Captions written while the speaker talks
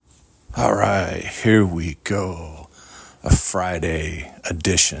All right, here we go. A Friday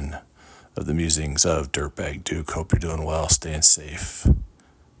edition of the musings of Dirtbag Duke. Hope you're doing well, staying safe,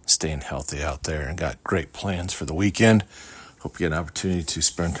 staying healthy out there, and got great plans for the weekend. Hope you get an opportunity to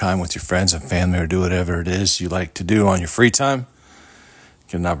spend time with your friends and family or do whatever it is you like to do on your free time.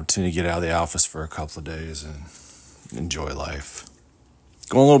 Get an opportunity to get out of the office for a couple of days and enjoy life.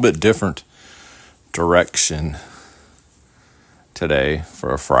 Going a little bit different direction today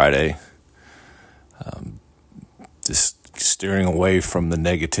for a Friday. Just steering away from the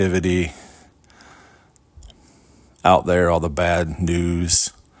negativity out there, all the bad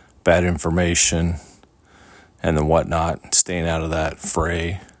news, bad information, and then whatnot. Staying out of that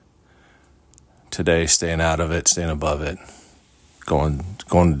fray today, staying out of it, staying above it, going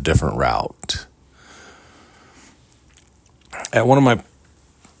a different route. At one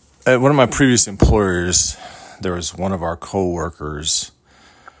of my previous employers, there was one of our coworkers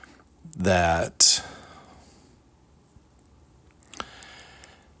that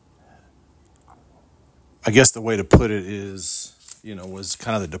I guess the way to put it is, was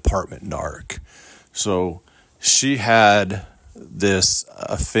kind of the department narc. So she had this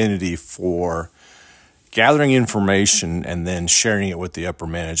affinity for gathering information and then sharing it with the upper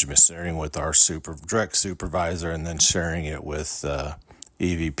management, sharing with our direct supervisor, and then sharing it with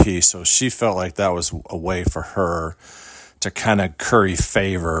EVP. So she felt like that was a way for her to kind of curry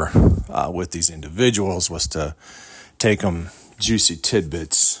favor with these individuals, was to take them juicy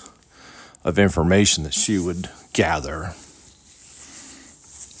tidbits of information that she would gather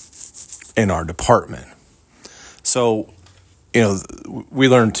in our department. So, we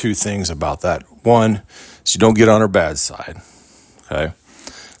learned two things about that. One is you don't get on her bad side. Okay,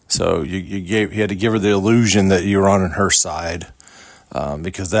 so you had to give her the illusion that you were on her side,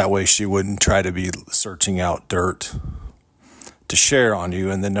 because that way she wouldn't try to be searching out dirt to share on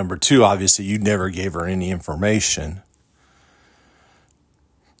you. And then number two, obviously, you never gave her any information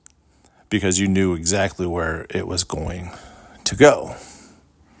because you knew exactly where it was going to go.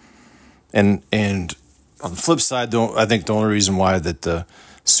 And on the flip side, I think the only reason why that the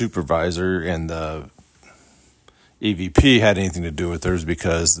supervisor and the EVP had anything to do with her is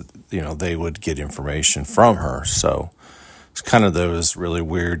because, they would get information from her. So it's kind of those really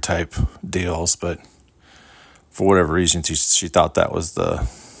weird type deals, but for whatever reason, she thought that was the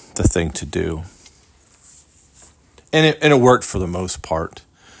thing to do. And it worked for the most part,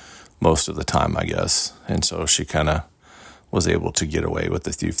 most of the time, I guess. And so she kind of was able to get away with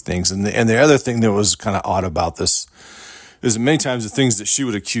a few things. And the other thing that was kind of odd about this is that many times the things that she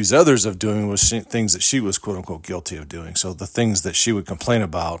would accuse others of doing was things that she was quote unquote guilty of doing. So the things that she would complain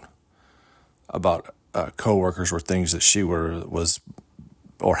about coworkers were things that she was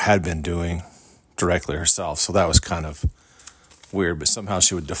or had been doing directly herself. So that was kind of weird, but somehow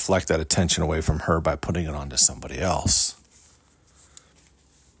she would deflect that attention away from her by putting it onto somebody else.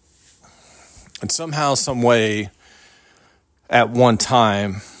 And somehow, some way, at one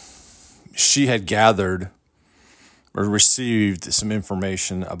time, she had gathered or received some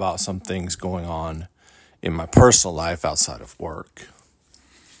information about some things going on in my personal life outside of work.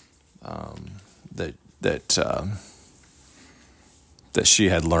 That she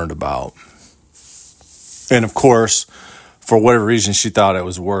had learned about. And of course, for whatever reason, she thought it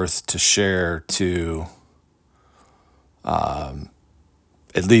was worth to share to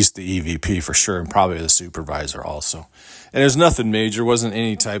at least the EVP for sure, and probably the supervisor also. And there's nothing major, wasn't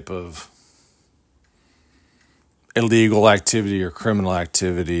any type of illegal activity or criminal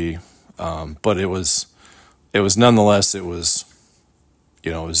activity, but it was nonetheless, it was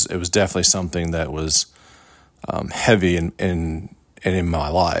definitely something that was heavy in my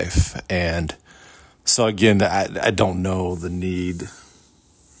life. And so again, I don't know the need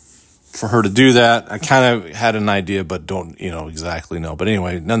for her to do that. I kind of had an idea, but don't, exactly know. But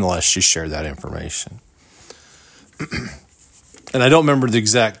anyway, nonetheless, she shared that information. And I don't remember the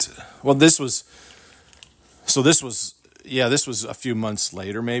exact, this was a few months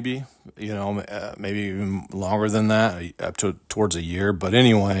later, maybe, maybe even longer than that, up to towards a year. But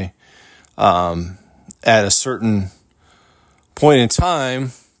anyway, at a certain point in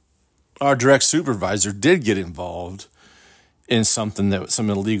time, our direct supervisor did get involved in some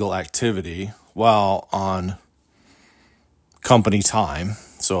illegal activity while on company time.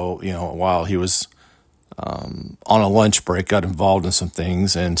 So, while he was on a lunch break, got involved in some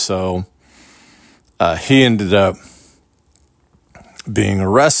things. And so he ended up being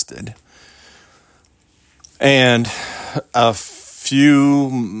arrested. And a few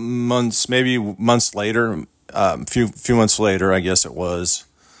months, maybe months later, few months later, I guess it was,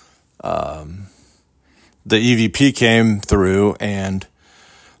 the EVP came through and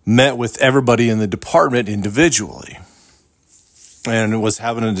met with everybody in the department individually and was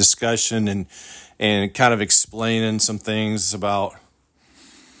having a discussion and kind of explaining some things about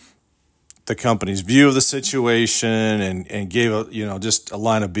the company's view of the situation, and gave just a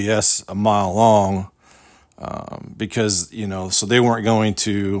line of BS a mile long, because so they weren't going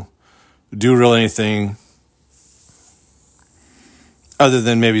to do really anything other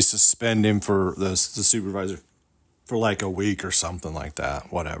than maybe suspend him for the supervisor for like a week or something like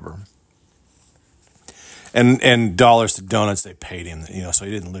that, whatever. And dollars to donuts, they paid him, so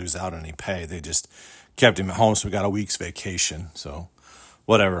he didn't lose out on any pay. They just kept him at home, so we got a week's vacation. So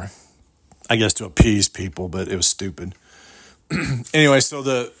whatever, I guess to appease people, but it was stupid. Anyway, so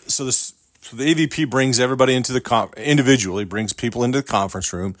the EVP brings everybody into individually brings people into the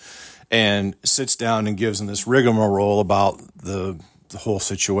conference room and sits down and gives them this rigmarole about the whole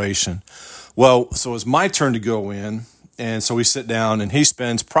situation. Well, so it's my turn to go in, and so we sit down, and he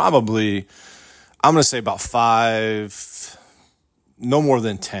spends probably, I'm going to say about 5, no more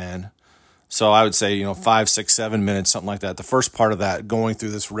than 10. So I would say, 5, 6, 7 minutes, something like that. The first part of that, going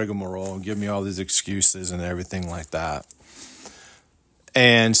through this rigmarole and giving me all these excuses and everything like that.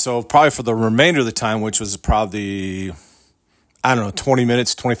 And so probably for the remainder of the time, which was probably, 20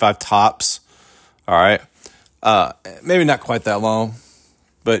 minutes, 25 tops. All right. Maybe not quite that long,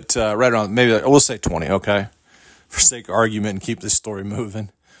 but right around, maybe we'll say 20, okay? For sake of argument and keep this story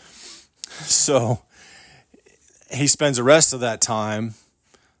moving. So he spends the rest of that time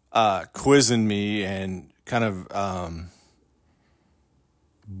quizzing me and kind of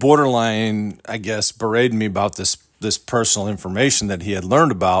borderline, I guess, berating me about this personal information that he had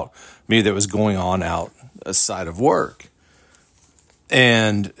learned about me that was going on outside of work.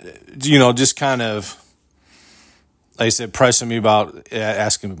 And, just kind of, like I said, pressing me about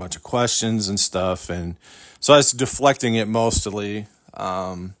asking me a bunch of questions and stuff. And so I was deflecting it mostly.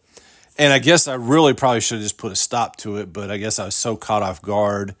 And I guess I really probably should have just put a stop to it, but I guess I was so caught off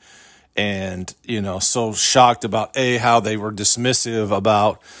guard and, so shocked about A, how they were dismissive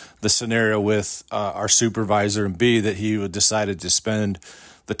about the scenario with our supervisor, and B, that he would decided to spend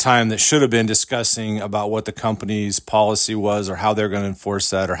the time that should have been discussing about what the company's policy was or how they're going to enforce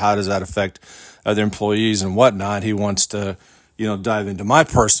that or how does that affect other employees and whatnot. He wants to, dive into my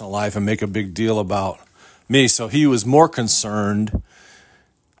personal life and make a big deal about me. So he was more concerned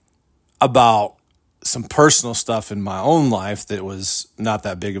about some personal stuff in my own life that was not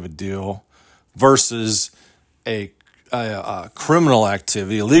that big of a deal versus a criminal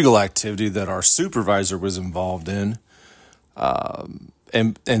activity, illegal activity that our supervisor was involved in,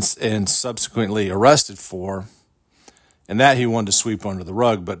 and subsequently arrested for, and that he wanted to sweep under the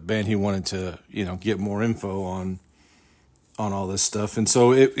rug. But man, he wanted to get more info on all this stuff, and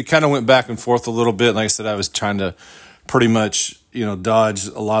so it kind of went back and forth a little bit. Like I said, I was trying to pretty much dodge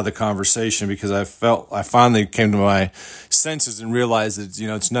a lot of the conversation because I finally came to my senses and realized that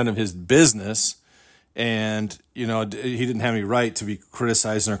it's none of his business. And, he didn't have any right to be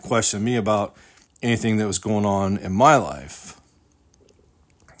criticizing or questioning me about anything that was going on in my life.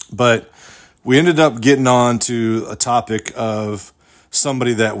 But we ended up getting on to a topic of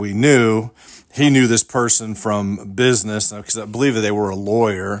somebody that we knew. He knew this person from business because I believe that they were a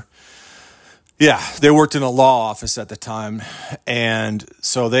lawyer. Yeah, they worked in a law office at the time. And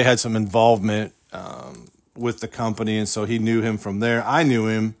so they had some involvement with the company. And so he knew him from there. I knew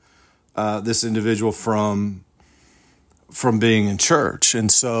him. This individual from being in church.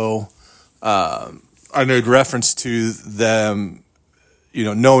 And so I made reference to them,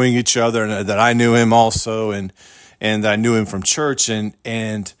 knowing each other, and that I knew him also, and I knew him from church. And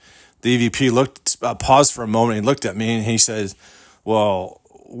the EVP paused for a moment and looked at me, and he says, well,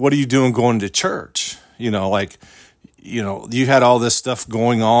 what are you doing going to church? You had all this stuff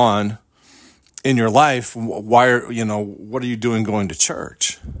going on in your life. What are you doing going to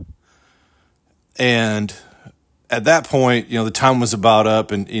church? And at that point, the time was about up,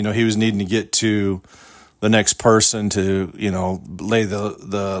 and, he was needing to get to the next person to, lay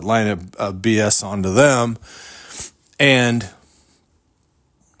the line of BS onto them. And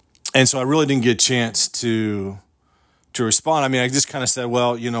so I really didn't get a chance to respond. I mean, I just kind of said,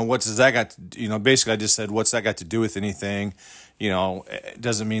 well, what does that got to, basically I just said, what's that got to do with anything? It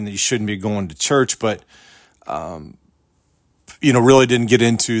doesn't mean that you shouldn't be going to church, but, really didn't get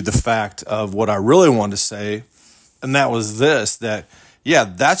into the fact of what I really wanted to say. And that was this, that, yeah,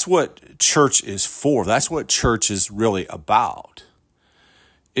 that's what church is for. That's what church is really about.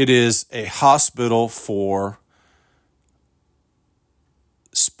 It is a hospital for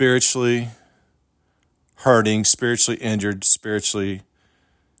spiritually hurting, spiritually injured, spiritually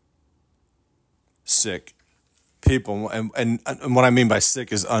sick people, and what I mean by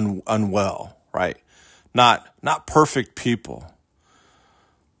sick is unwell, right? Not perfect people.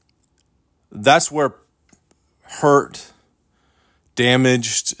 That's where hurt,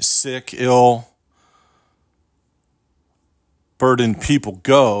 damaged, sick, ill, burdened people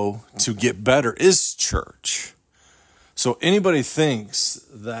go to get better is church. So anybody thinks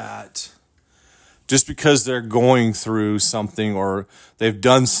that just because they're going through something or they've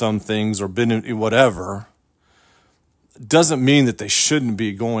done some things or been in whatever, doesn't mean that they shouldn't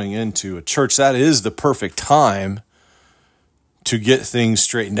be going into a church. That is the perfect time to get things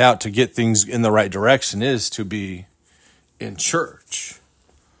straightened out, to get things in the right direction, is to be in church.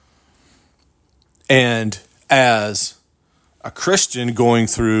 And as a Christian going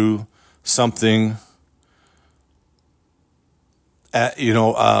through something,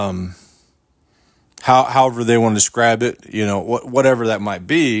 however they want to describe it, whatever that might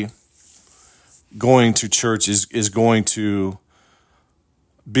be, going to church is going to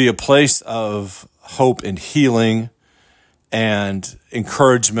be a place of hope and healing and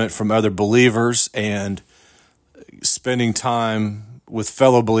encouragement from other believers and spending time with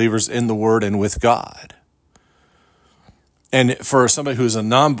fellow believers in the Word and with God. And for somebody who's a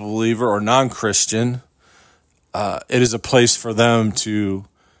non-believer or non-Christian, it is a place for them to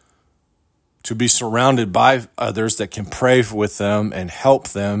be surrounded by others that can pray with them and help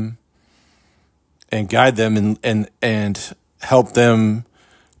them and guide them and help them,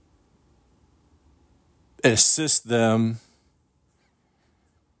 assist them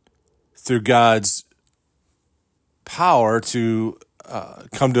through God's power to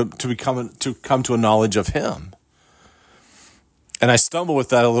come to a knowledge of Him. And I stumble with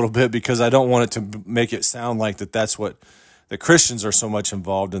that a little bit because I don't want it to make it sound like that's what the Christians are so much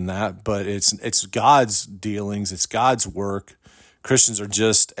involved in that, but it's God's dealings, it's God's work. Christians are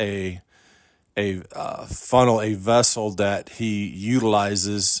just a funnel, a vessel that He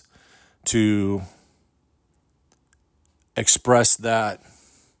utilizes to express that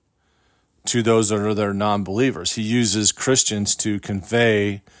to those that are non-believers. He uses Christians to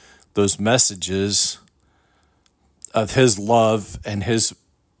convey those messages of His love and His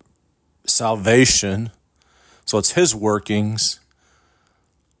salvation. So it's His workings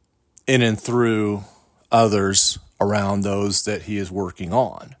in and through others around those that He is working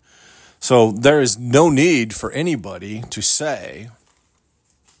on. So there is no need for anybody to say,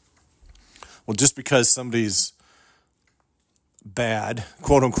 well, just because somebody's bad,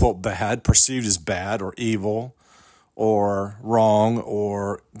 quote unquote bad, perceived as bad or evil or wrong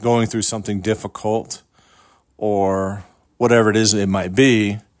or going through something difficult or whatever it is it might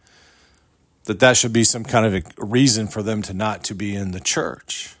be, that should be some kind of a reason for them to not to be in the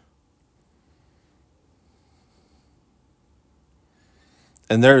church.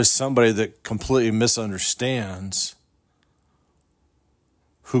 And there is somebody that completely misunderstands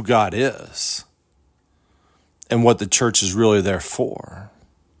who God is and what the church is really there for.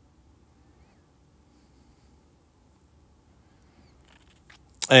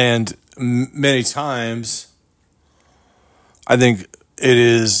 And many times, I think it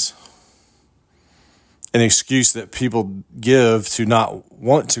is an excuse that people give to not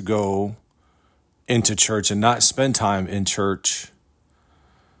want to go into church and not spend time in church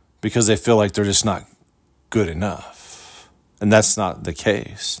because they feel like they're just not good enough. And that's not the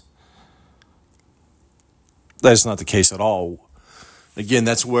case. That's not the case at all. Again,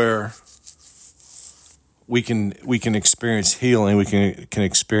 that's where we can experience healing. We can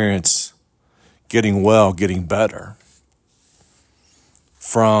experience getting well, getting better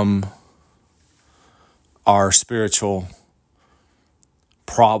from our spiritual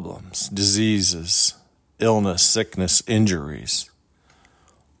problems, diseases, illness, sickness, injuries.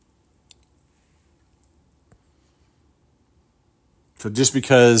 So just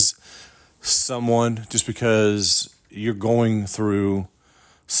because you're going through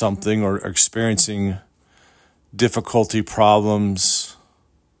something or experiencing difficulty, problems,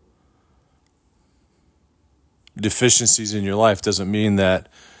 deficiencies in your life doesn't mean that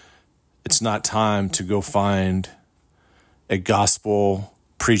it's not time to go find a gospel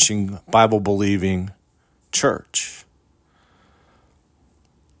preaching, Bible believing church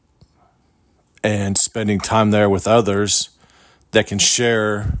and spending time there with others that can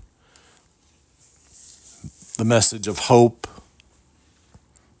share the message of hope,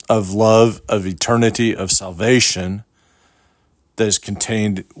 of love, of eternity, of salvation that is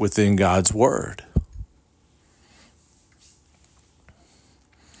contained within God's Word.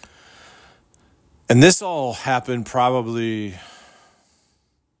 And this all happened probably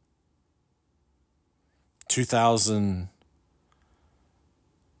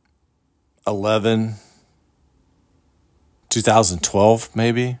 2011, 2012,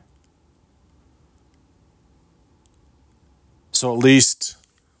 maybe. So at least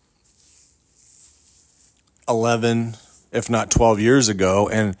 11, if not 12 years ago.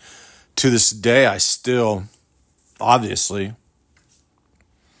 And to this day, I still, obviously,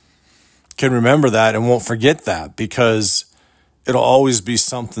 can remember that and won't forget that, because it'll always be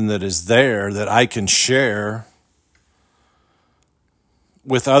something that is there that I can share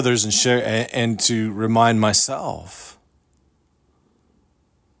with others and share and to remind myself.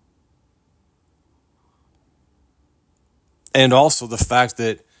 And also the fact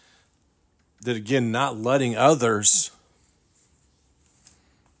that again, not letting others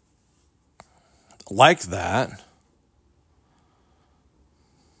like that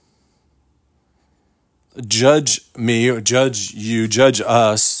judge me or judge you, judge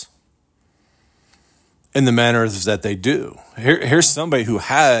us in the manner that they do. Here's somebody who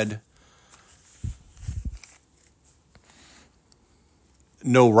had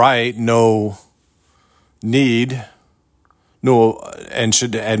no right, no need,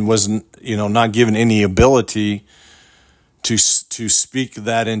 and was not given any ability to speak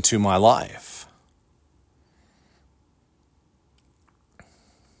that into my life.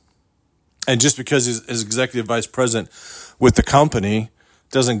 And just because he's executive vice president with the company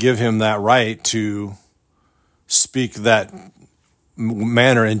doesn't give him that right to speak that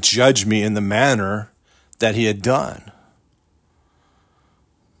manner and judge me in the manner that he had done.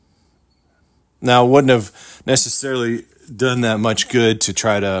 Now, it wouldn't have necessarily done that much good to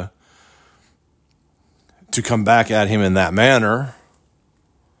try to come back at him in that manner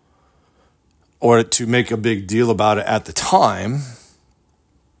or to make a big deal about it at the time,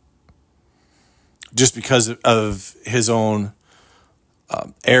 just because of his own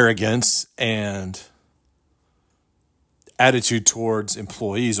arrogance and attitude towards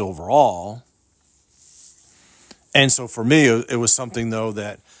employees overall. And so for me, it was something, though,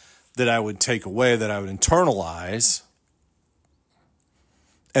 that I would take away, that I would internalize.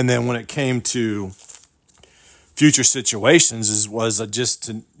 And then when it came to future situations, was just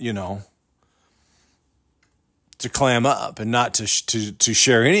to, to clam up and not to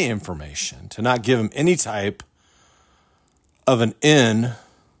share any information, to not give him any type of an in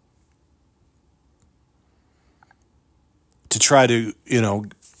to try to,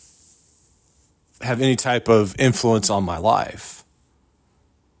 have any type of influence on my life,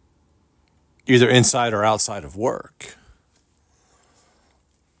 either inside or outside of work.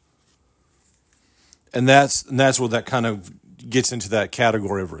 And that's where that kind of gets into that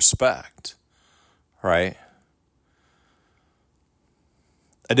category of respect, right?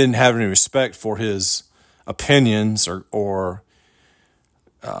 I didn't have any respect for his opinions or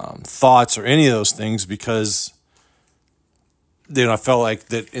thoughts or any of those things, because I felt like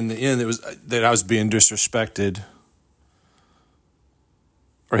that in the end it was that I was being disrespected,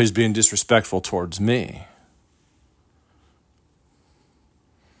 or he's being disrespectful towards me.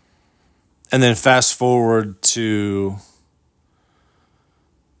 And then fast forward to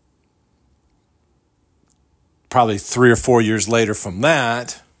probably 3 or 4 years later from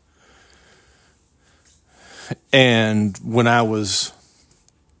that, and when I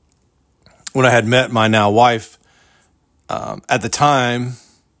had met my now wife, at the time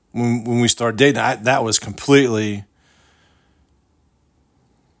when we started dating, that was completely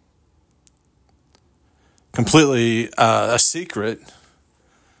a secret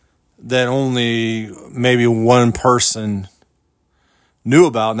that only maybe one person knew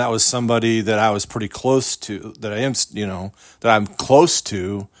about, and that was somebody that I was pretty close to, that I'm close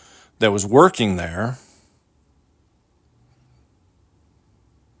to, that was working there.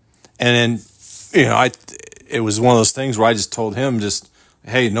 And then, it was one of those things where I just told him,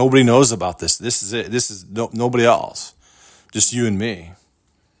 hey, nobody knows about this. This is it. This is nobody else, just you and me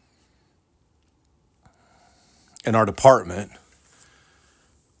in our department.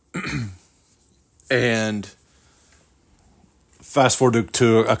 And fast forward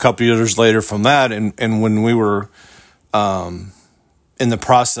to a couple years later from that, and when we were in the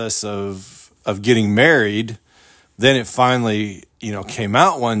process of getting married, then it finally came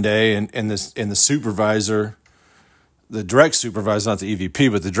out one day, and the supervisor, the direct supervisor, not the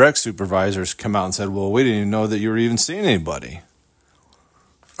EVP, but the direct supervisors come out and said, well, we didn't even know that you were even seeing anybody.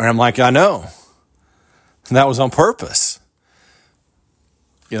 And I'm like, I know. And that was on purpose,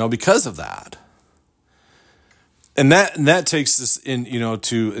 because of that. And that takes us in,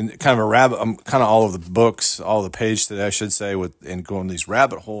 to kind of a rabbit, kind of all of the books, all the page that I should say, and going these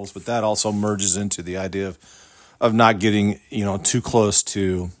rabbit holes, but that also merges into the idea of not getting, too close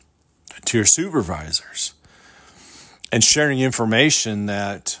to your supervisors and sharing information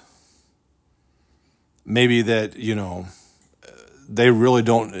that maybe that, they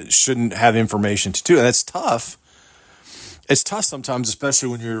really shouldn't have information to do. And that's tough. It's tough sometimes, especially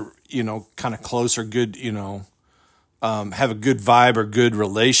when you're, kind of close or good, have a good vibe or good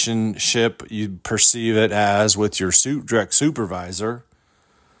relationship. You perceive it as with your direct supervisor.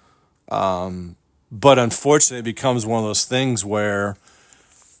 But unfortunately, it becomes one of those things where,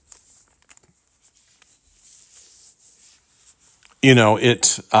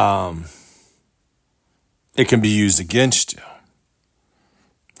 it can be used against you,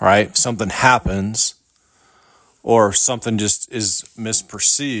 right? Something happens or something just is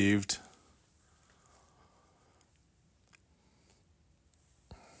misperceived.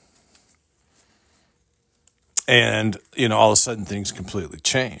 And, all of a sudden things completely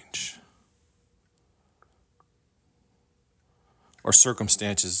change. Or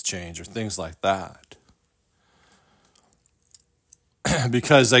circumstances change or things like that.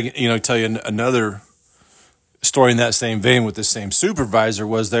 Because I, tell you another story in that same vein with the same supervisor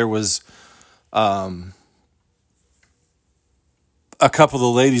there was a couple of the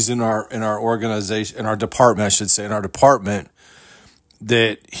ladies in our organization, in our department, I should say,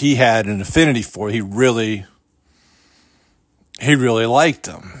 that he had an affinity for. He really liked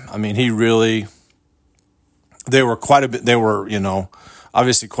them. I mean, they were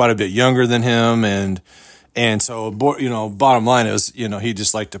obviously quite a bit younger than him. And so, bottom line is, he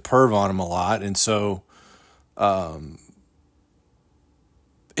just liked to perv on him a lot. And so,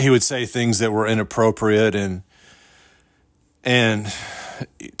 he would say things that were inappropriate and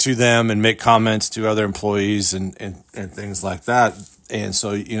to them, and make comments to other employees and things like that. And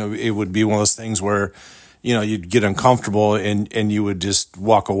so, it would be one of those things where, you'd get uncomfortable and you would just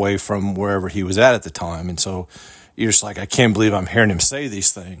walk away from wherever he was at the time. And so you're just like, I can't believe I'm hearing him say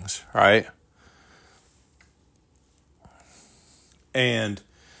these things, right? And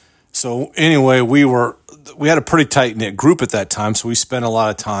so anyway, we had a pretty tight-knit group at that time, so we spent a lot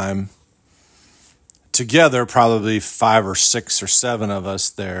of time together, probably 5 or 6 or 7 of us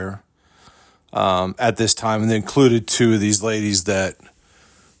there at this time, and they included 2 of these ladies that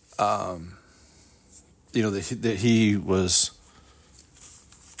that he was,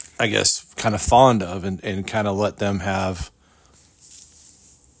 I guess, kind of fond of, and kind of let them have,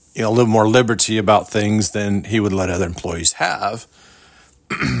 a little more liberty about things than he would let other employees have.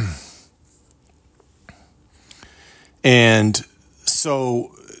 And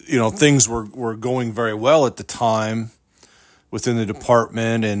so, things were going very well at the time within the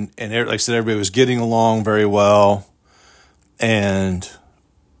department, and like I said, everybody was getting along very well. And,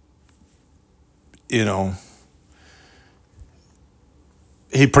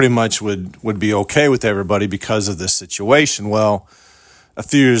 he pretty much would be okay with everybody because of this situation. Well, a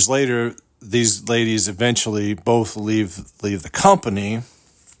few years later, these ladies eventually both leave the company,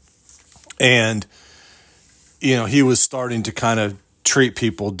 and he was starting to kind of treat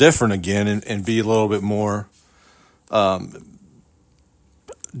people different again and be a little bit more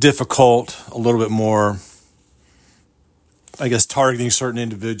difficult, a little bit more, I guess, targeting certain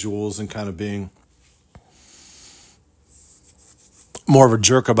individuals and kind of being more of a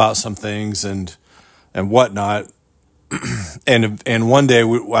jerk about some things and whatnot. And one day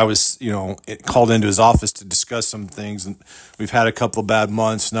I was, called into his office to discuss some things, and we've had a couple of bad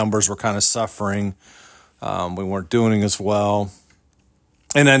months. Numbers were kind of suffering. We weren't doing as well.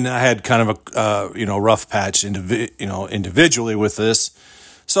 And then I had kind of a, rough patch, individually with this.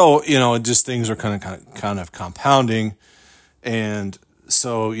 So, just things are kind of compounding. And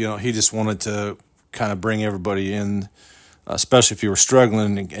so, he just wanted to kind of bring everybody in, especially if you were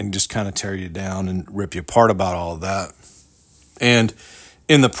struggling, and just kind of tear you down and rip you apart about all of that. And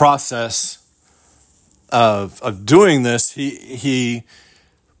in the process of doing this, he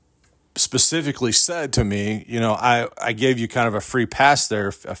specifically said to me, I gave you kind of a free pass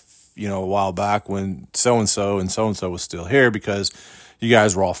there, a while back when so-and-so and so-and-so was still here because you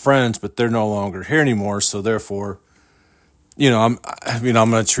guys were all friends, but they're no longer here anymore. So therefore, I'm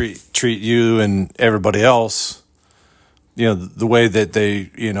going to treat you and everybody else, the way that they,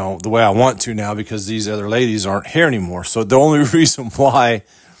 the way I want to now, because these other ladies aren't here anymore. So the only reason why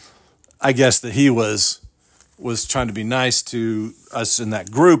I guess that he was trying to be nice to us in that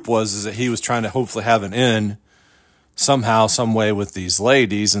group is that he was trying to hopefully have an in somehow, some way with these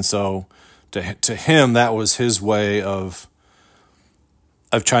ladies. And so to him, that was his way of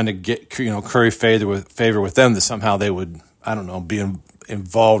trying to get, curry favor with them, that somehow they would, I don't know, be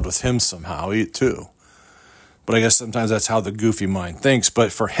involved with him somehow too. But I guess sometimes that's how the goofy mind thinks.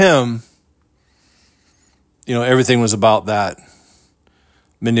 But for him, everything was about that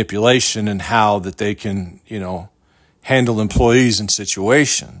manipulation and how that they can, handle employees in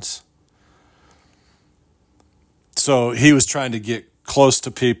situations. So he was trying to get close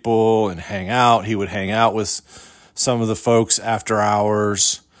to people and hang out. He would hang out with some of the folks after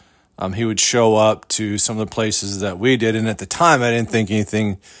hours. He would show up to some of the places that we did. And at the time, I didn't think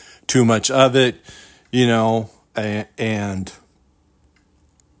anything too much of it, and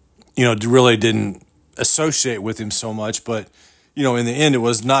really didn't associate with him so much. But, in the end, it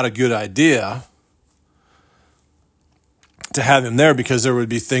was not a good idea to have him there because there would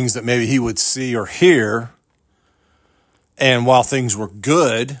be things that maybe he would see or hear. And while things were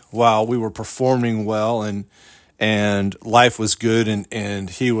good, while we were performing well and life was good and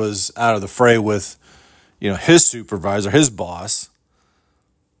he was out of the fray with, his supervisor, his boss,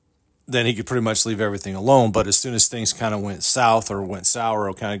 then he could pretty much leave everything alone. But as soon as things kind of went south or went sour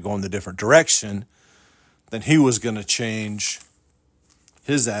or kind of go in the different direction, then he was going to change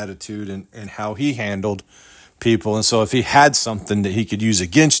his attitude and how he handled people. And so if he had something that he could use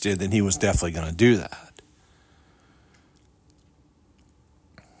against you, then he was definitely going to do that.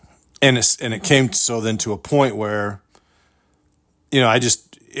 And it came then to a point where,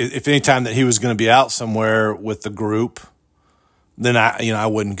 if any time that he was going to be out somewhere with the group, then I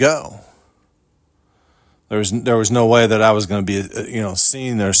wouldn't go. There was no way that I was going to be,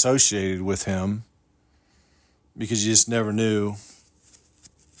 seen or associated with him because you just never knew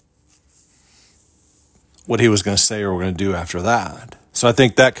what he was going to say or going to do after that. So I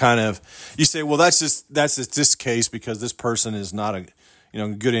think that kind of, you say, well, that's just this case because this person is not a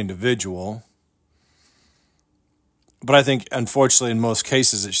good individual. But I think, unfortunately, in most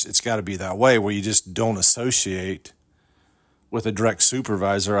cases, it's got to be that way where you just don't associate with a direct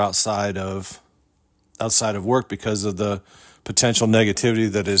supervisor outside of work because of the potential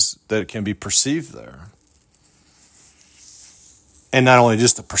negativity that can be perceived there. And not only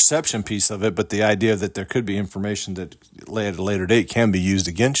just the perception piece of it, but the idea that there could be information that at a later date can be used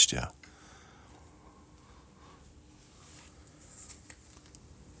against you.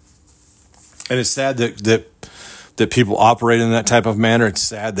 And it's sad that people operate in that type of manner. It's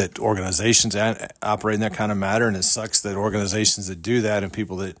sad that organizations operate in that kind of manner, and it sucks that organizations that do that and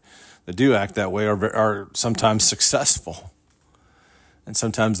people that do act that way are sometimes successful. And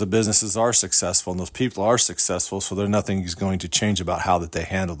sometimes the businesses are successful and those people are successful, so nothing is going to change about how that they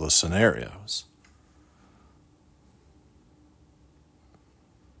handle those scenarios.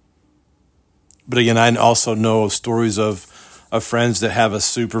 But again, I also know of stories of friends that have a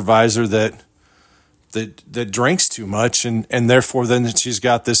supervisor that drinks too much and therefore then she's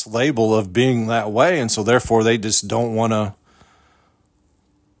got this label of being that way, and so therefore they just don't want to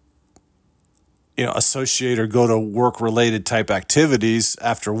associate or go to work-related type activities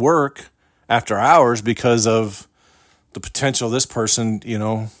after work, after hours, because of the potential of this person,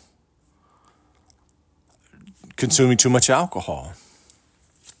 consuming too much alcohol.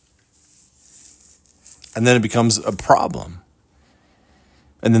 And then it becomes a problem.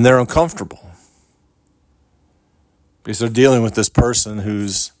 And then they're uncomfortable because they're dealing with this person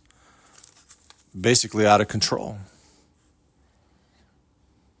who's basically out of control.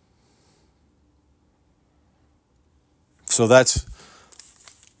 So that's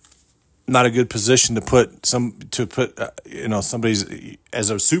not a good position to put somebody's, as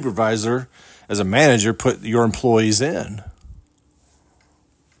a supervisor, as a manager, put your employees in.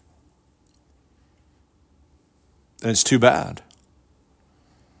 And it's too bad.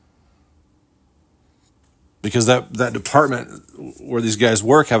 Because that department where these guys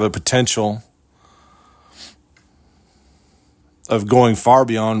work have a potential of going far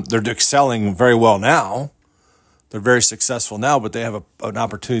beyond. They're excelling very well now. They're very successful now, but they have an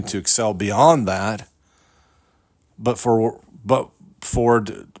opportunity to excel beyond that. But for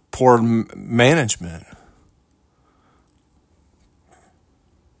poor management,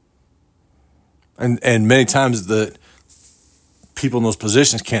 and many times the people in those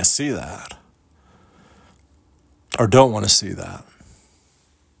positions can't see that or don't want to see that.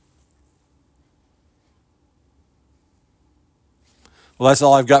 Well, that's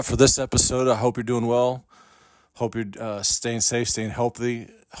all I've got for this episode. I hope you're doing well. Hope you're staying safe, staying healthy.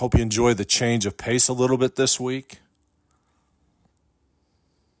 Hope you enjoy the change of pace a little bit this week.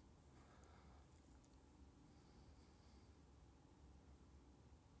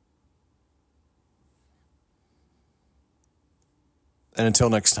 And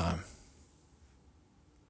until next time.